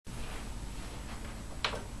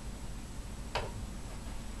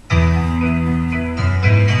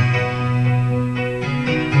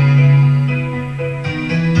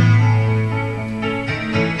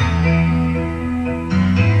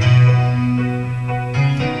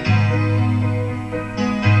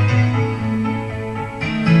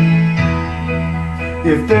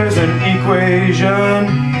If there's an equation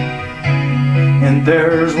and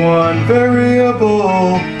there's one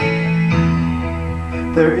variable,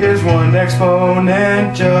 there is one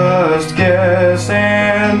exponent, just guess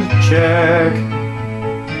and check.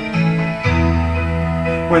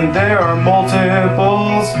 When there are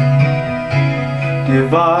multiples,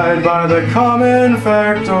 divide by the common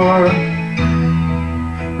factor.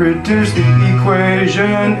 Reduce the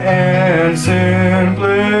equation and simplify.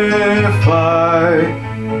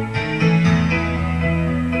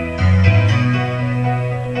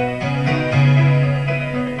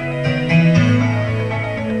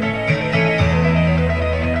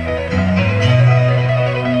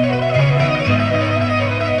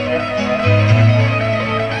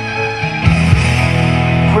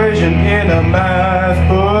 In a math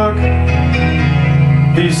book,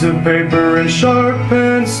 piece of paper and sharp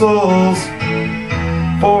pencils.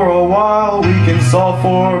 For a while we can solve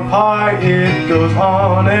for pi. It goes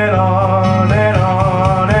on and on and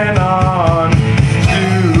on and on.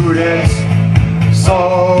 Students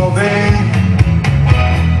solving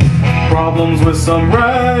problems with some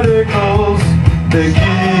radicals. They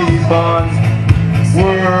keep on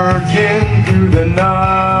working through the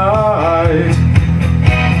night.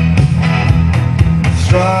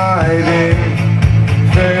 Striving,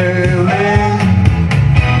 failing,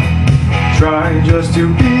 trying just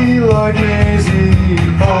to be like Maisie,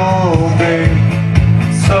 hoping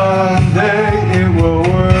someday it will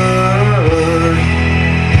work.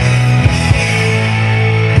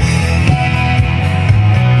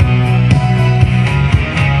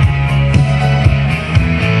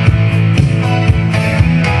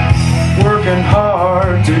 Working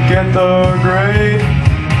hard to get the grade.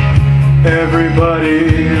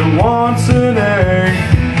 Everybody wants an A.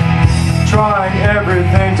 Trying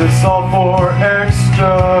everything to solve for X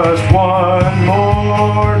just one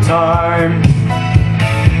more time.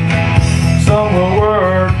 Some will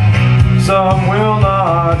work, some will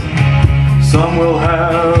not. Some will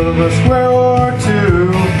have a square or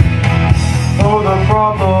two. Oh, the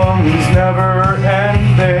problems never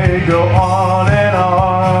end. They go on and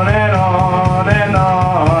on and on and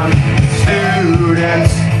on.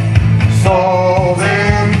 Students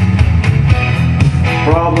solving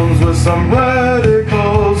problems with some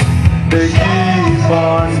radicals. They keep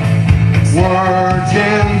on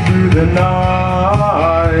working through the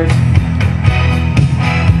night.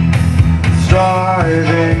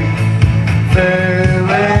 Striving,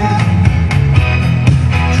 failing,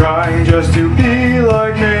 trying just to be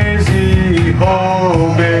like Maisie,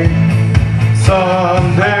 hoping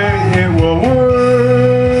someday it will work.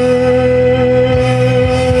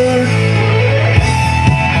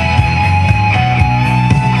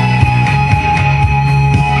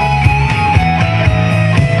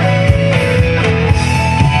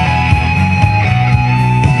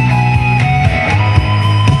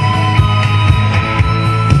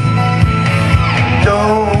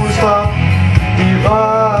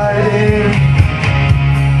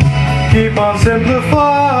 Keep on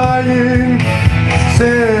simplifying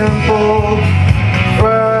simple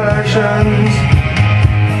fractions.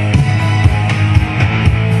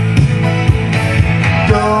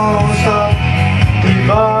 Don't stop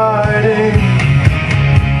dividing.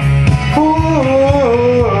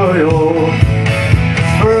 Oh,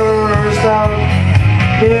 first out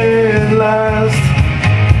in last.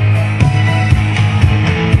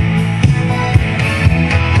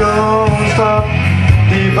 Don't stop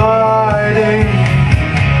dividing,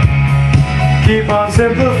 keep on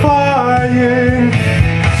simplifying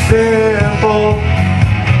simple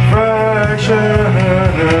fractions.